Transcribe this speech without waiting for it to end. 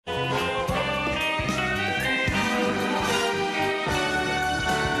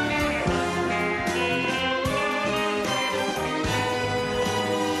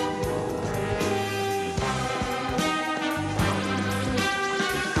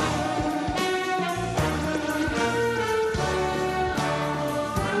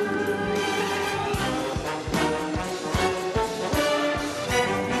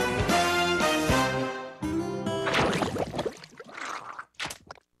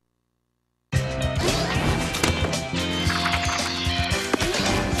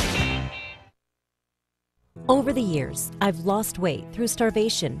Over the years, I've lost weight through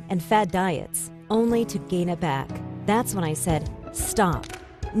starvation and fad diets, only to gain it back. That's when I said, stop.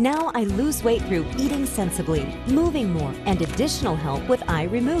 Now I lose weight through eating sensibly, moving more, and additional help with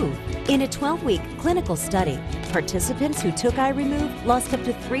iRemove. In a 12-week clinical study, participants who took iRemove lost up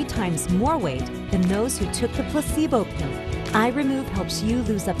to 3 times more weight than those who took the placebo pill. iRemove helps you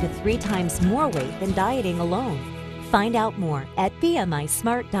lose up to 3 times more weight than dieting alone. Find out more at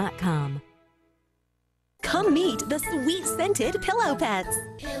BMIsmart.com. Come meet the sweet-scented Pillow Pets.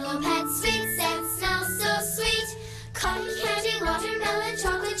 Pillow Pets, sweet scent, smells so sweet. Cotton candy, watermelon,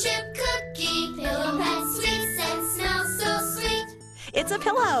 chocolate chip cookie. Pillow Pets, sweet scent, smells so sweet. It's a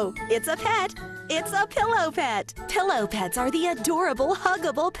pillow. It's a pet. It's a Pillow Pet. Pillow Pets are the adorable,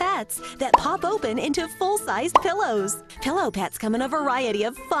 huggable pets that pop open into full-sized pillows. Pillow Pets come in a variety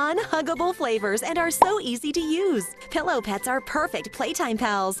of fun, huggable flavors and are so easy to use. Pillow Pets are perfect playtime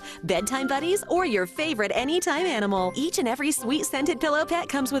pals, bedtime buddies, or your favorite anytime animal. Each and every sweet-scented Pillow Pet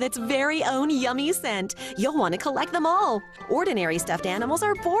comes with its very own yummy scent. You'll want to collect them all. Ordinary stuffed animals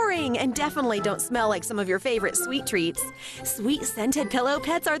are boring and definitely don't smell like some of your favorite sweet treats. Sweet-scented Pillow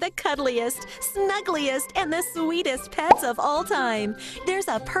Pets are the cuddliest, snuggliest, and the sweetest pets of all time. There's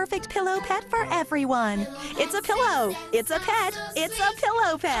a perfect Pillow Pet for everyone. It's a pillow. It's a pet. It's a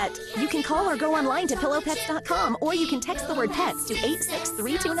Pillow Pet. You can call or go online to pillowpets.com, or you can text the word pets to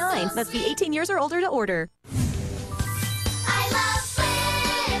 86329. Must be 18 years or older to order. I love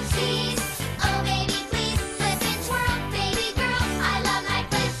Flipsies. Oh, baby, please flip and twirl. Baby girl, I love my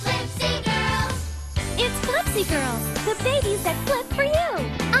Flipsy girls. It's Flipsy Girls, the babies that flip for you.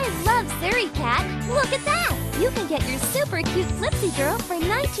 I love Surrey Cat. Look at that! You can get your super cute Flipsy Girl for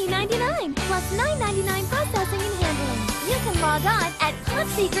 $19.99 plus $9.99 processing and handling. You can log on at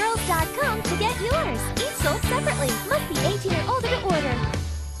flipsygirls.com to get yours. Each sold separately. Must be 18 or older to order.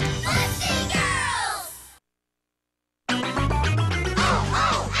 Flipsy girls!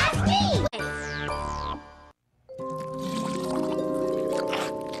 Oh, ask me!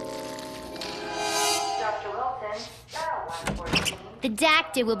 The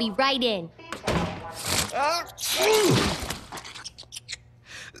doctor will be right in.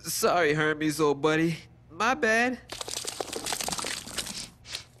 Sorry, Hermes, old buddy. My bad.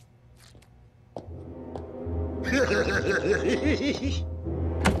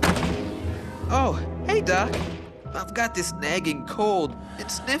 Oh, hey, Doc. I've got this nagging cold.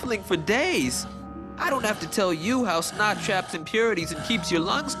 It's sniffling for days. I don't have to tell you how snot traps impurities and keeps your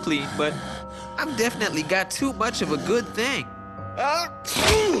lungs clean, but I've definitely got too much of a good thing.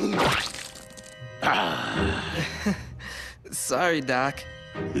 Sorry, Doc.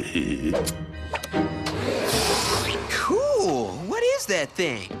 Cool. What is that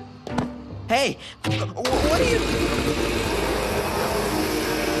thing? Hey, what are you...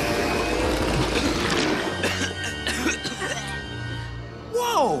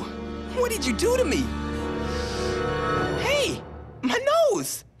 Whoa! What did you do to me? Hey, my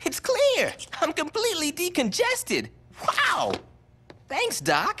nose! It's clear! I'm completely decongested! Wow! Thanks,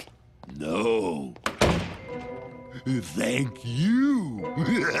 Doc. No. Thank you.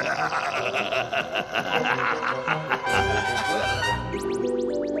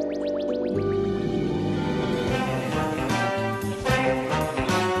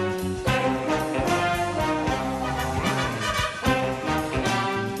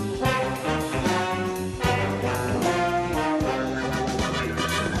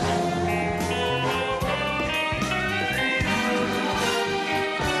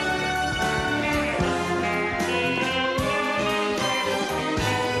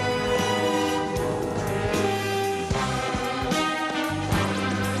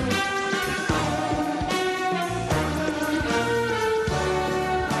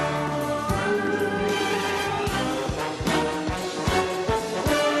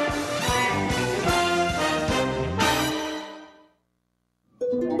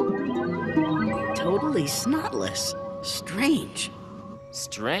 Totally snotless. Strange.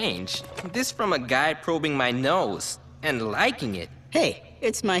 Strange? This from a guy probing my nose and liking it. Hey,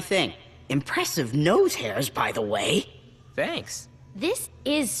 it's my thing. Impressive nose hairs, by the way. Thanks. This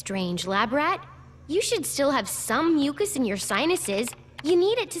is strange, lab rat. You should still have some mucus in your sinuses. You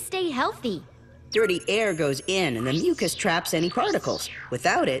need it to stay healthy. Dirty air goes in and the mucus traps any particles.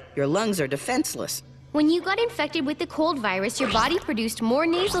 Without it, your lungs are defenseless. When you got infected with the cold virus, your body produced more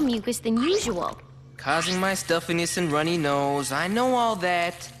nasal mucus than usual. Causing my stuffiness and runny nose, I know all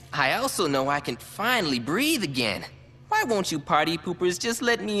that. I also know I can finally breathe again. Why won't you party poopers just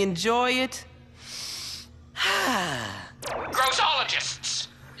let me enjoy it? Grossologists!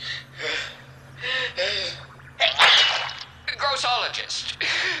 Grossologist,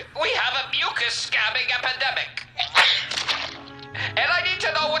 we have a mucus this scabbing epidemic. And I need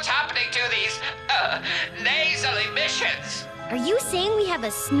to know what's happening to these nasal emissions. Are you saying we have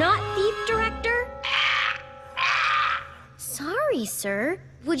a snot thief director? Sorry, sir.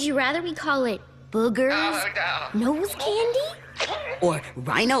 Would you rather we call it boogers? Oh, no. Nose candy? Or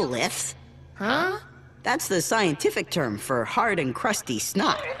rhinoliths. Huh? That's the scientific term for hard and crusty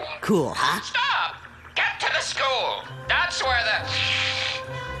snot. Cool, huh? Stop! Get to the school. That's where the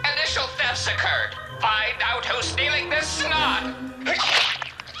initial thefts occurred. Find out who's stealing this snot. And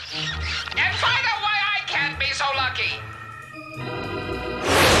find out why I can't be so lucky.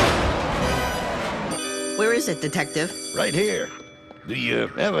 Where is it, Detective? Right here. The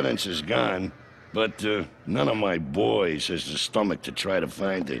evidence is gone, but none of my boys has the stomach to try to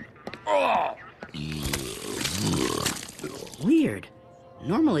find it. Oh! Weird.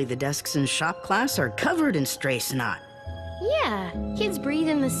 Normally the desks in shop class are covered in stray snot. Yeah, kids breathe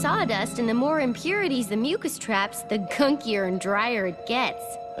in the sawdust, and the more impurities the mucus traps, the gunkier and drier it gets.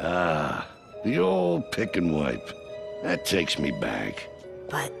 Ah, the old pick and wipe. That takes me back.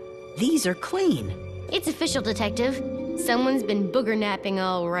 But these are clean. It's official, Detective. Someone's been booger napping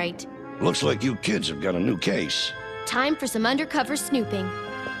all right. Looks like you kids have got a new case. Time for some undercover snooping.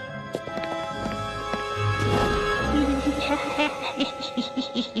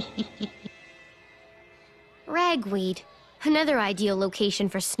 Ragweed. Another ideal location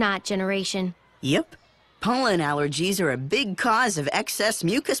for snot generation. Yep. Pollen allergies are a big cause of excess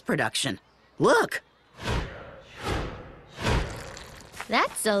mucus production. Look!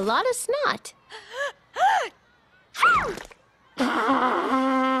 That's a lot of snot.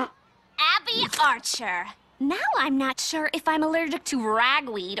 Abby Archer. Now I'm not sure if I'm allergic to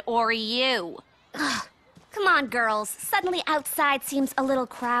ragweed or you. Ugh. Come on, girls. Suddenly outside seems a little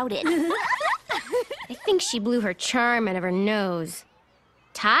crowded. I think she blew her charm out of her nose.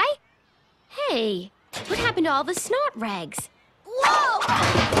 Ty? Hey, what happened to all the snot rags?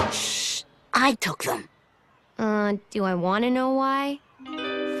 Whoa! Shh! I took them. Do I want to know why?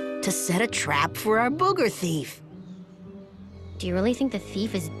 To set a trap for our booger thief. Do you really think the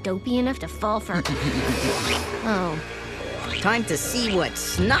thief is dopey enough to fall for... Oh. Time to see what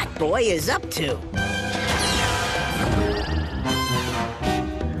Snot Boy is up to.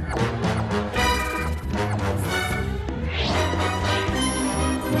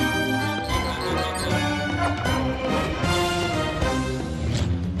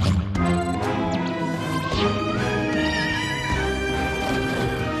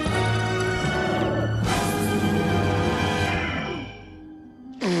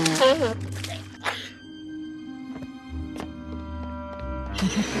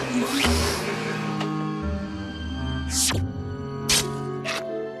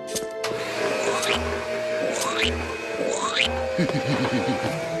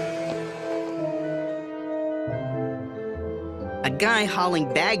 A guy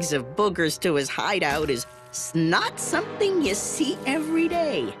hauling bags of boogers to his hideout is not something you see every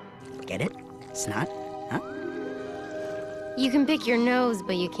day. Get it? Snot? Huh? You can pick your nose,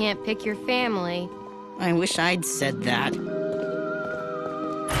 but you can't pick your family. I wish I'd said that.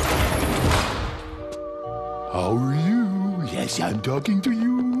 How are you? Yes, I'm talking to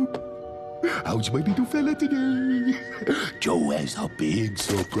you. How's my little fella today? Joe has a big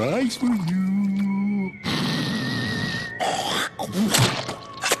surprise for you.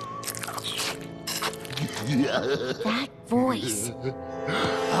 That voice.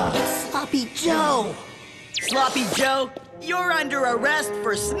 It's Sloppy Joe! Sloppy Joe, you're under arrest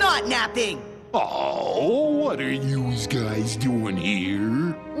for snot napping! Oh, what are you guys doing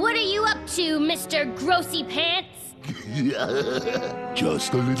here? What are you up to, Mr. Grossy Pants?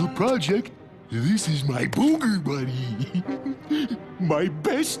 Just a little project. This is my booger buddy. My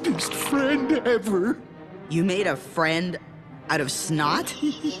bestest friend ever. You made a friend out of snot?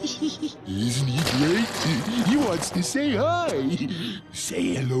 Isn't he great? He wants to say hi.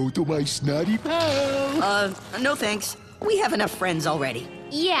 Say hello to my snotty pal. No thanks. We have enough friends already.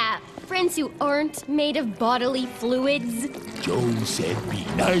 Yeah, friends who aren't made of bodily fluids. Joe said be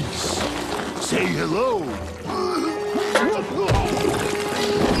nice. Say hello.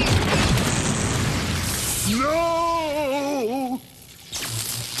 No!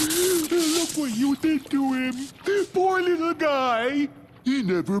 Look what you did to him. Poor little guy. He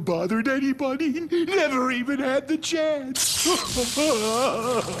never bothered anybody. Never even had the chance.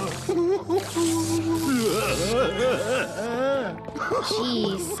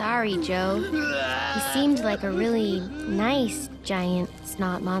 Gee, sorry, Joe. He seemed like a really nice giant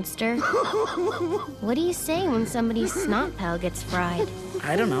snot monster. What do you say when somebody's snot pal gets fried?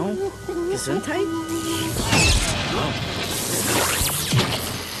 I don't know. Gesundheit?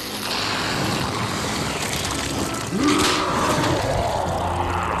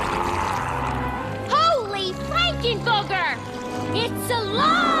 Holy Frankenbooger! It's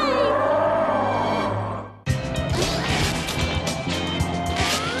alive!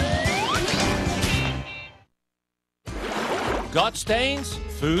 Gut stains,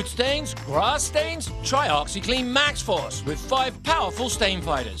 food stains, grass stains? Try OxyClean Max Force with 5 powerful stain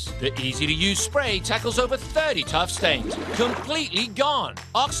fighters. The easy-to-use spray tackles over 30 tough stains. Completely gone.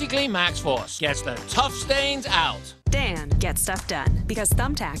 OxyClean Max Force gets the tough stains out. Dan gets stuff done because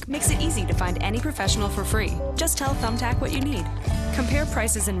Thumbtack makes it easy to find any professional for free. Just tell Thumbtack what you need. Compare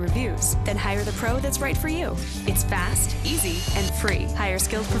prices and reviews, then hire the pro that's right for you. It's fast, easy, and free. Hire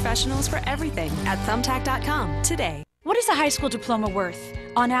skilled professionals for everything at thumbtack.com today. What is a high school diploma worth?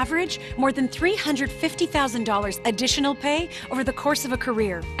 On average, more than $350,000 additional pay over the course of a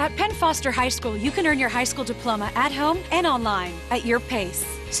career. At Penn Foster High School, you can earn your high school diploma at home and online at your pace.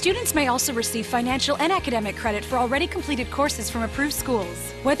 Students may also receive financial and academic credit for already completed courses from approved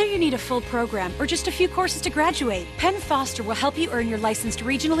schools. Whether you need a full program or just a few courses to graduate, Penn Foster will help you earn your licensed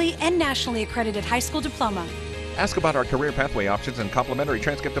regionally and nationally accredited high school diploma. Ask about our career pathway options and complimentary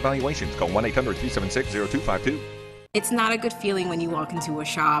transcript evaluations. Call 1-800-376-0252. It's not a good feeling when you walk into a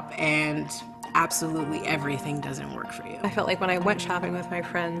shop and absolutely everything doesn't work for you. I felt like when I went shopping with my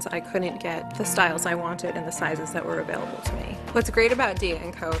friends, I couldn't get the styles I wanted and the sizes that were available to me. What's great about Dia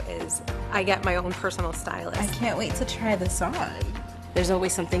 & Co. is I get my own personal stylist. I can't wait to try this on. There's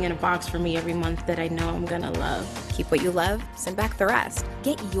always something in a box for me every month that I know I'm gonna love. Keep what you love, send back the rest.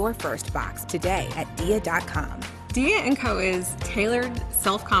 Get your first box today at dia.com. Dia & Co. is tailored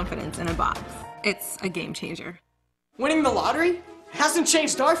self-confidence in a box. It's a game changer. Winning the lottery hasn't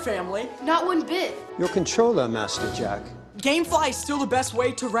changed our family. Not one bit. Your controller, Master Jack. GameFly is still the best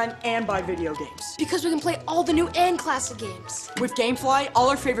way to rent and buy video games. Because we can play all the new and classic games. With GameFly, all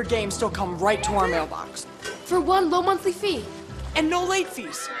our favorite games still come right to our mailbox. For one low monthly fee. And no late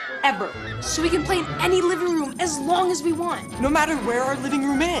fees. Ever. So we can play in any living room as long as we want. No matter where our living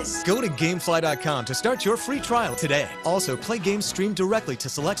room is. Go to Gamefly.com to start your free trial today. Also, play games streamed directly to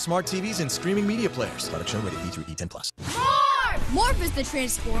select smart TVs and streaming media players. Product shown rated E through E10+. Morph is the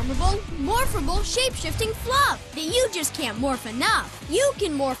transformable, morphable, shape-shifting fluff that you just can't morph enough. You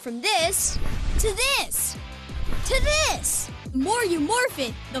can morph from this to this to this. The more you morph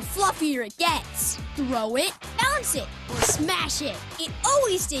it, the fluffier it gets. Throw it, bounce it, or smash it. It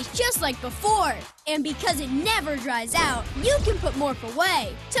always stays just like before. And because it never dries out, you can put morph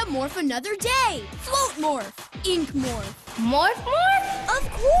away to morph another day. Float morph, ink morph. Morph morph?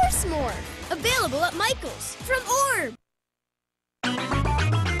 Of course morph. Available at Michael's from Orb. Ask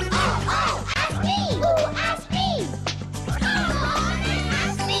me! Ooh, ask me!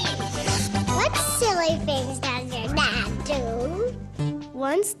 Ask me! What silly things does your dad do?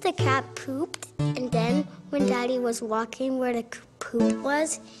 Once the cat pooped, and then when Daddy was walking where the poop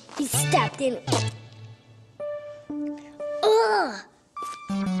was, he stepped in. Ugh!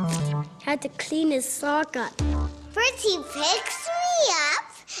 Had to clean his sock up. First he picks me up,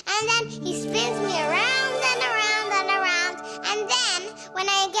 and then he spins me around and around and around, and then when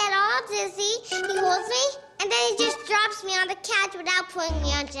I get all dizzy, he holds me, and then he just drops me on the couch without putting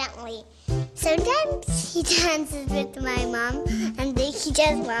me on gently. Sometimes he dances with my mom, and then he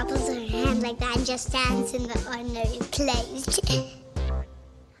just wobbles her hand like that and just stands in the ordinary place.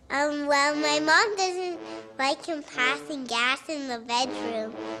 Well, my mom doesn't like him passing gas in the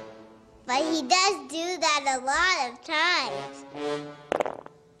bedroom, but he does do that a lot of times.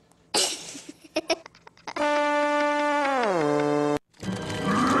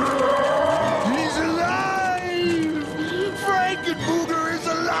 He's alive! Frankenbooger is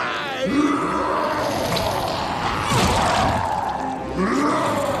alive!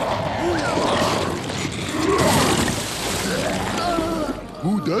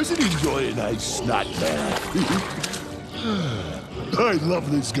 Who doesn't enjoy a nice snot bath? I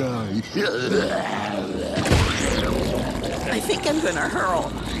love this guy. I think I'm gonna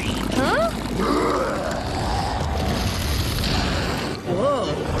hurl. Huh? Whoa.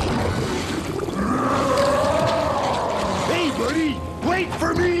 Hey, buddy, wait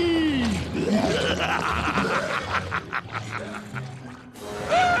for me!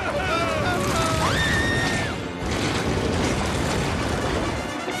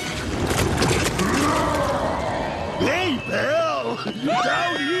 Hey, pal!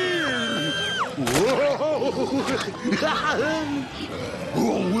 Down here! Whoa!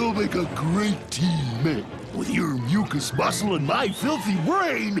 Oh, we'll make a great team. With your mucus muscle and my filthy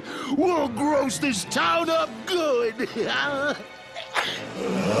brain, we'll gross this town up good!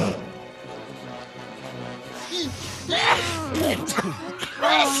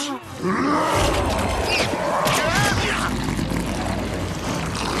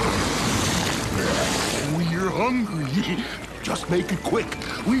 hungry. Just make it quick.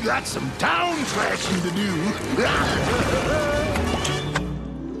 We got some town trashing to do.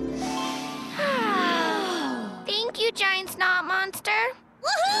 Thank you, giant snot monster.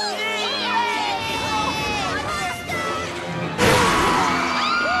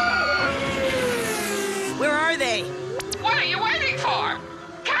 Where are they? What are you waiting for?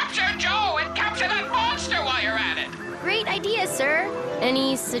 Capture Joe and capture that monster while you're at it. Great idea, sir.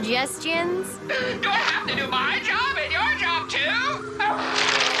 Any suggestions? Do I have to do my job and your job too?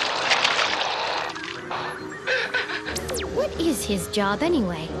 What is his job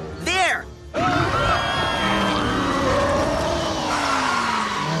anyway? There!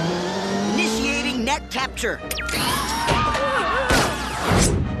 Initiating net capture.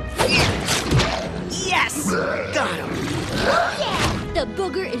 Yes! Got him! Yeah! The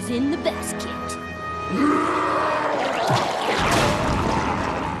booger is in the basket.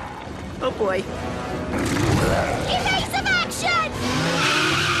 Oh boy. Evasive action!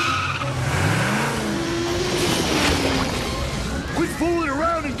 Quit fooling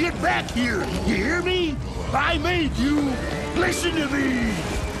around and get back here. You hear me? I made you. Listen to me.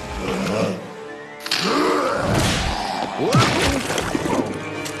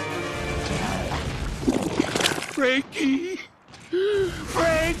 Frankie!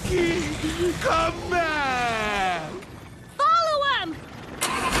 Frankie! Come back! Follow him!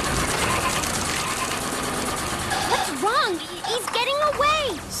 What's wrong? He's getting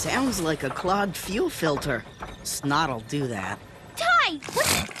away! Sounds like a clogged fuel filter. Snot'll do that. Ty,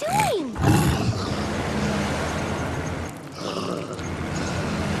 what's he doing?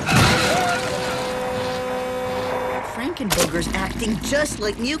 Frankenbooger's acting just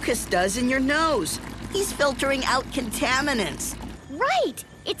like mucus does in your nose. He's filtering out contaminants. Right!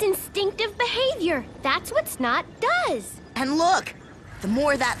 It's instinctive behavior. That's what snot does. And look, the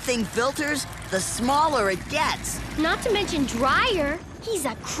more that thing filters, the smaller it gets. Not to mention drier. He's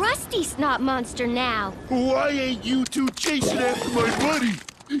a crusty snot monster now. Why ain't you two chasing after my buddy?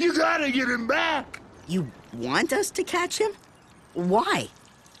 You gotta get him back. You want us to catch him? Why?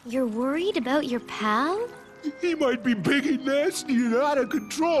 You're worried about your pal? He might be big and nasty and out of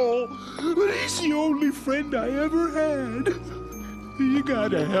control, but he's the only friend I ever had. You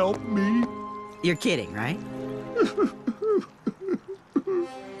gotta help me. You're kidding, right?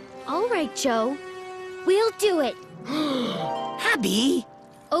 All right, Joe. We'll do it. Abby!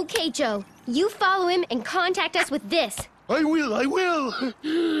 Okay, Joe. You follow him and contact us with this. I will.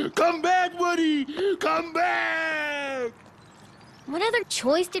 Come back, buddy. Come back. What other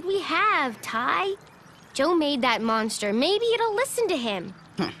choice did we have, Ty? Joe made that monster. Maybe it'll listen to him.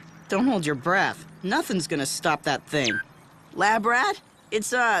 Don't hold your breath. Nothing's gonna stop that thing. Lab rat,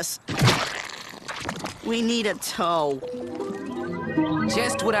 it's us. We need a tow.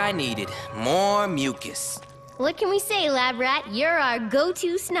 Just what I needed. More mucus. What can we say, Lab Rat? You're our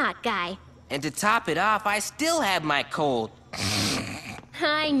go-to snot guy. And to top it off, I still have my cold.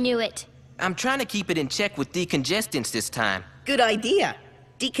 I knew it. I'm trying to keep it in check with decongestants this time. Good idea.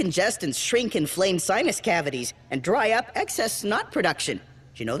 Decongestants shrink inflamed sinus cavities and dry up excess snot production.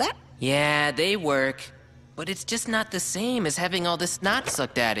 Did you know that? Yeah, they work. But it's just not the same as having all the snot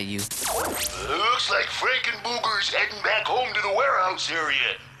sucked out of you. Looks like Frankenbooger's heading back home to the warehouse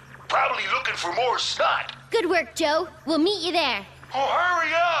area. Probably looking for more snot. Good work, Joe. We'll meet you there. Oh,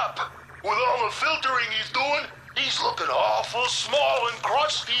 hurry up! With all the filtering he's doing, he's looking awful small and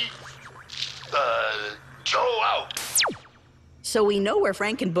crusty. Joe out. So we know where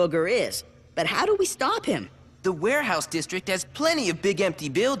Frankenbooger is, but how do we stop him? The warehouse district has plenty of big empty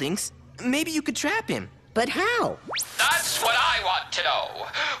buildings. Maybe you could trap him. But how? That's what I want to know.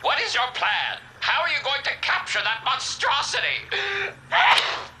 What is your plan? How are you going to capture that monstrosity?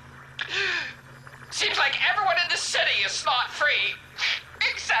 Seems like everyone in the city is snot-free,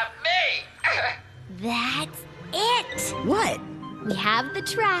 except me. That's it. What? We have the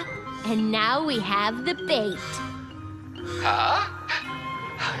trap, and now we have the bait. Huh?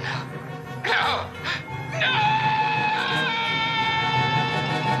 Oh, no. No!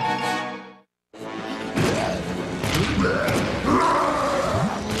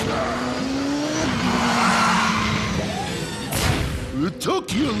 It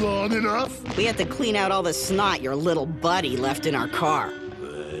took you long enough. We had to clean out all the snot your little buddy left in our car.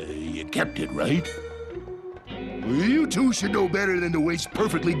 You kept it, right? You two should know better than to waste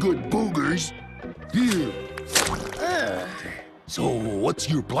perfectly good boogers. Here. So, what's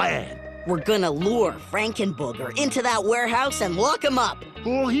your plan? We're gonna lure Frankenbooger into that warehouse and lock him up.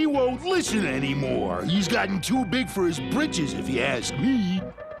 Oh, he won't listen anymore. He's gotten too big for his britches, if you ask me.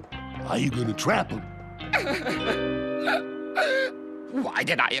 How you gonna trap him? Why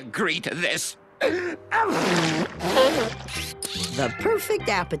did I agree to this? The perfect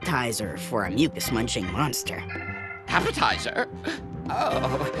appetizer for a mucus-munching monster. Appetizer?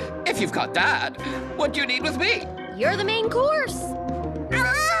 Oh, if you've got that, what do you need with me? You're the main course.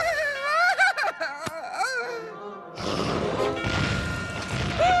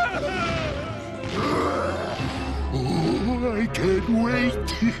 Oh, I can't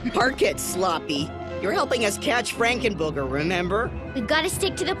wait. Park it, Sloppy. You're helping us catch Frankenbooger, remember? We've got to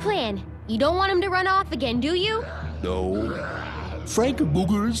stick to the plan. You don't want him to run off again, do you? No.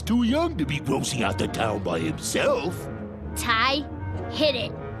 Frankenbooger is too young to be grossing out the town by himself. Ty, hit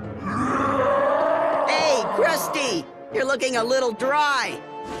it. Hey, Krusty! You're looking a little dry.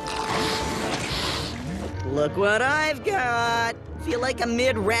 Look what I've got. Feel like a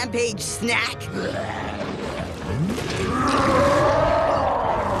mid-rampage snack?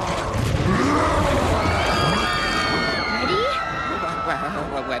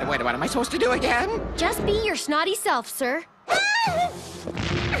 Wait, what am I supposed to do again? Just be your snotty self, sir.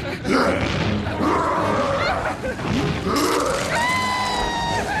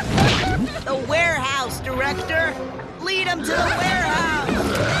 The warehouse, Director! Lead him to the warehouse!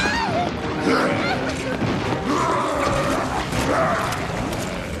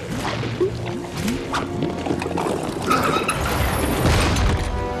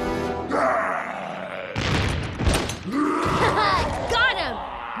 Got him!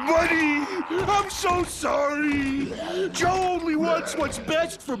 Buddy, I'm so sorry. Joe only wants what's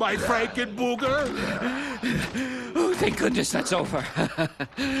best for my Frankenbooger. Oh, thank goodness that's over.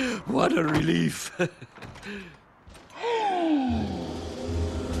 What a relief.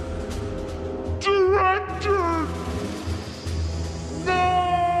 Director! No!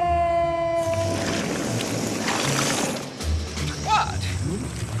 What?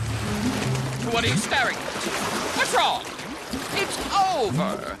 What are you staring at? What's wrong? It's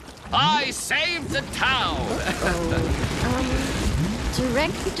over. I saved the town.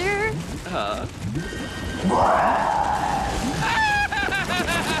 Director?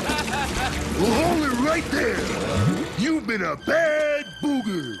 Hold it right there. You've been a bad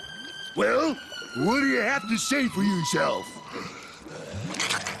booger. Well, what do you have to say for yourself?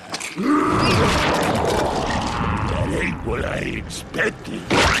 That ain't what I expected.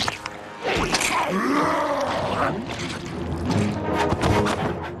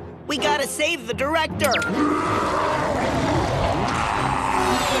 We gotta save the Director!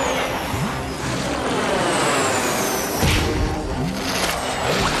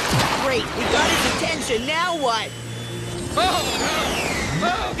 Great, we got his attention, now what?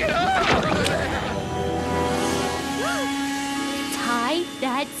 Oh, get up! Ty,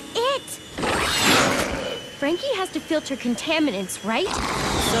 that's it! Frankie has to filter contaminants, right?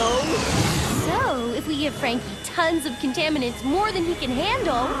 So, if we give Frankie tons of contaminants, more than he can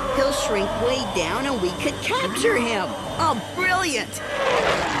handle, he'll shrink way down and we could capture him! Oh, brilliant!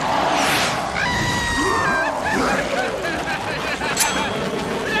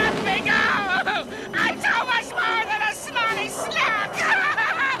 Let me go! I'm so much more than a snotty snack!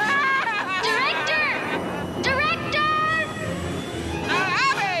 Director!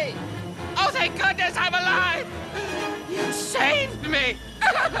 Abby! Oh, thank goodness I'm alive! You saved me!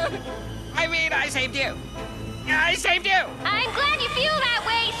 I mean, I saved you. I saved you! I'm glad you feel that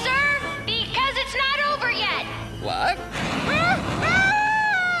way, sir, because it's not over yet. What?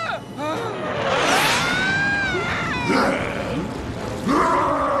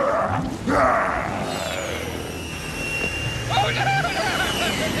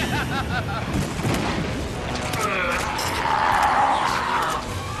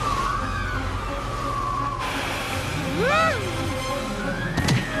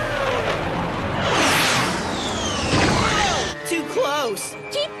 Too close!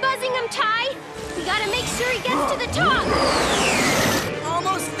 Keep buzzing him, Ty. We gotta make sure he gets to the top.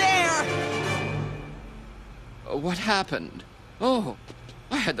 Almost there! What happened? Oh,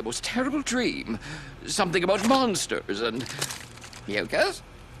 I had the most terrible dream. Something about monsters and... Mucus?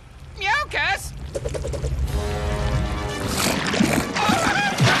 Mucus!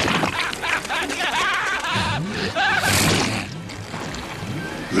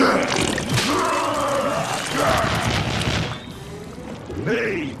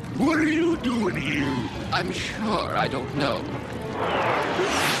 Hey, what are you doing here? I'm sure I don't know.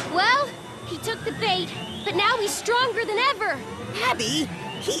 Well, he took the bait, but now he's stronger than ever. Abby,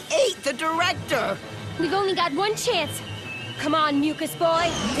 he ate the Director! We've only got one chance. Come on, mucus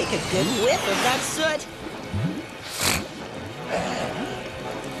boy. Take a good whiff of that soot.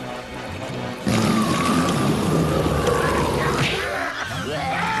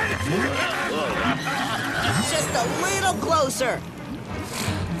 Just a little closer.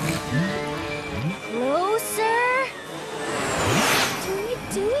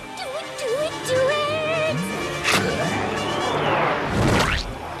 do it, do it, do it, do it!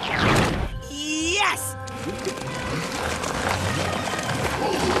 Yes!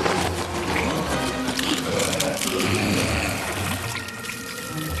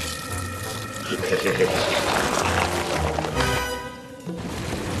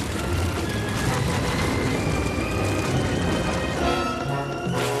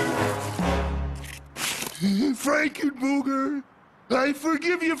 Frankenbooger, I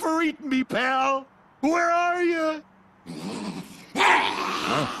forgive you for eating me, pal. Where are you?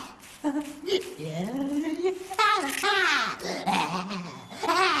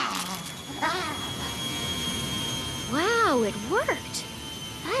 Wow, it worked.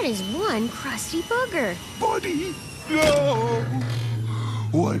 That is one crusty booger. Buddy, no.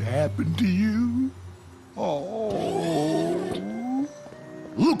 What happened to you? Oh.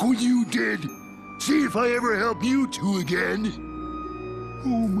 Look what you did. See if I ever help you two again.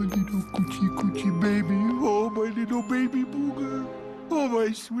 Oh, my little coochie baby. Oh, my little baby booger. Oh,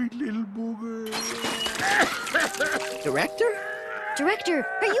 my sweet little booger. Director? Director,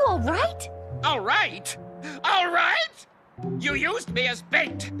 are you all right? All right? All right? You used me as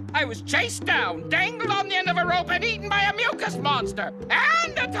bait. I was chased down, dangled on the end of a rope, and eaten by a mucus monster.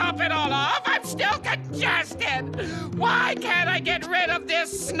 And to top it all off, I'm still congested. Why can't I get rid of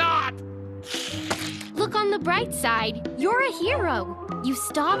this snot? Look on the bright side. You're a hero. You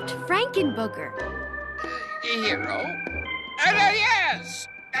stopped Frankenbooger. A hero? Yes!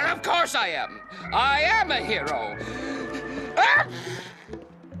 Of course I am. I am a hero. Ah!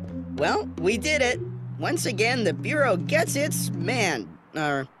 Well, we did it. Once again, the Bureau gets its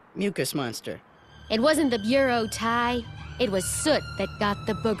mucus monster. It wasn't the Bureau, Ty. It was Soot that got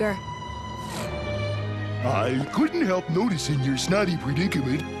the booger. I couldn't help noticing your snotty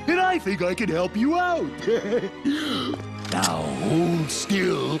predicament, and I think I can help you out. Now hold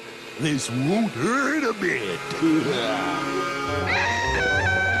still. This won't hurt a bit. You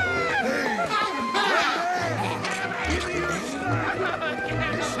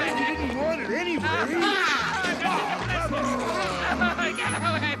didn't want it anyway.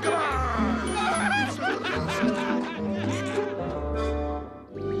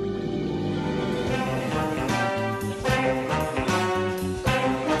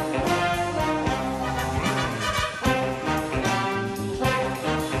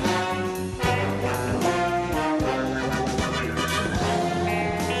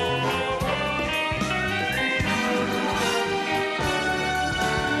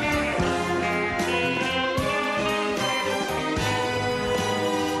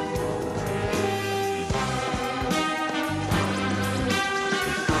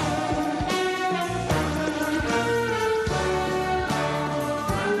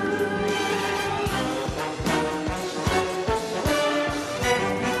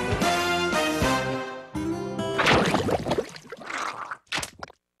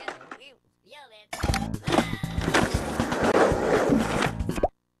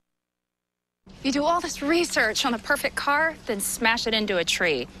 You do all this research on the perfect car, then smash it into a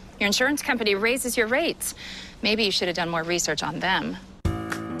tree. Your insurance company raises your rates. Maybe you should have done more research on them.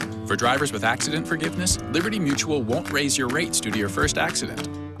 For drivers with accident forgiveness, Liberty Mutual won't raise your rates due to your first accident.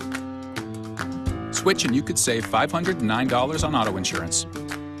 Switch and you could save $509 on auto insurance.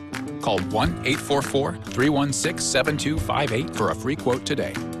 Call 1-844-316-7258 for a free quote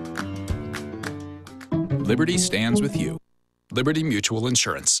today. Liberty stands with you. Liberty Mutual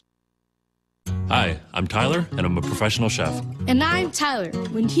Insurance. Hi, I'm Tyler, and I'm a professional chef. And I'm Tyler,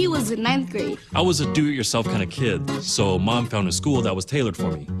 when he was in 9th grade. I was a do-it-yourself kind of kid, so Mom found a school that was tailored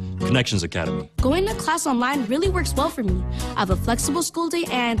for me, Connections Academy. Going to class online really works well for me. I have a flexible school day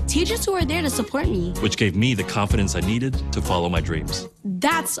and teachers who are there to support me. Which gave me the confidence I needed to follow my dreams.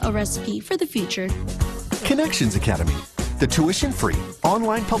 That's a recipe for the future. Connections Academy, the tuition-free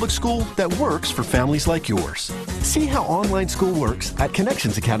online public school that works for families like yours. See how online school works at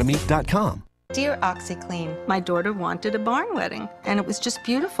connectionsacademy.com. Dear OxyClean, my daughter wanted a barn wedding, and it was just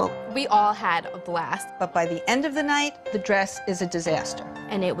beautiful. We all had a blast, but by the end of the night, the dress is a disaster.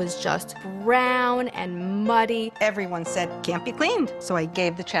 And it was just brown and muddy. Everyone said, can't be cleaned. So I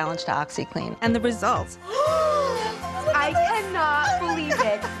gave the challenge to OxyClean, and the results. I cannot believe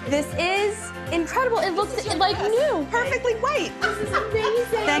it. This is incredible. It looks like new. Perfectly white. This is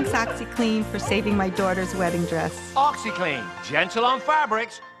amazing. Thanks, OxyClean, for saving my daughter's wedding dress. OxyClean, gentle on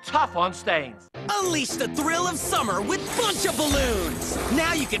fabrics, tough on stains. Unleash the thrill of summer with Bunch of Balloons.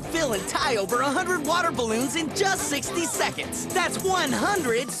 Now you can fill and tie over 100 water balloons in just 60 seconds. That's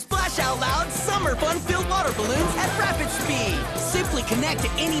 100 splash out loud summer fun-filled water balloons at rapid speed. Simply connect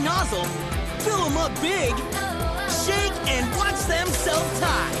to any nozzle, fill them up big, shake, and watch them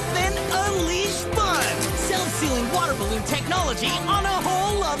self-tie. Then unleash fun. Self-sealing water balloon technology on a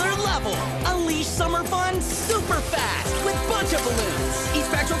whole other level. Unleash summer fun super fast with bunch of balloons. Each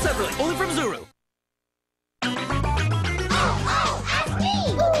pack sold separately, only from Zuru. Ask me!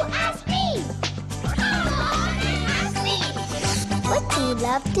 Ooh, ask me! Ask me! What do you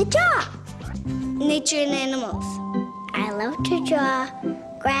love to draw? Nature and animals. I love to draw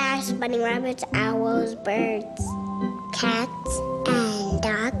grass, bunny rabbits, owls, birds, cats, and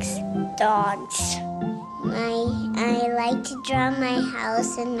dogs. Dogs. I like to draw my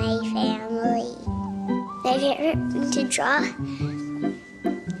house and my family. My favorite thing to draw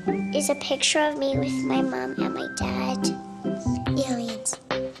is a picture of me with my mom and my dad. Aliens,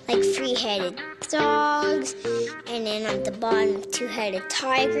 like three-headed dogs, and then at the bottom, two-headed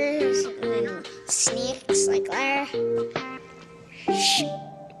tigers, and then snakes like that.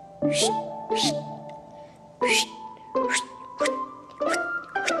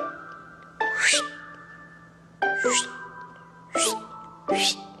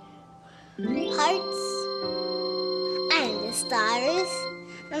 Hearts and the stars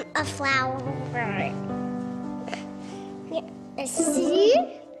and a flower. Yeah, a seed,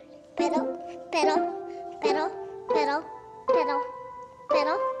 petal, petal, petal, petal, petal,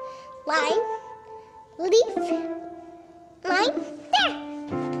 petal, line, leaf, line, there,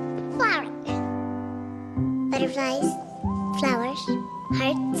 flower. Butterflies, flowers,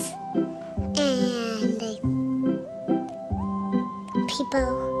 hearts, and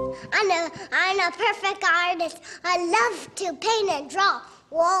people. I'm a perfect artist. I love to paint and draw.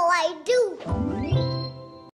 Well, I do.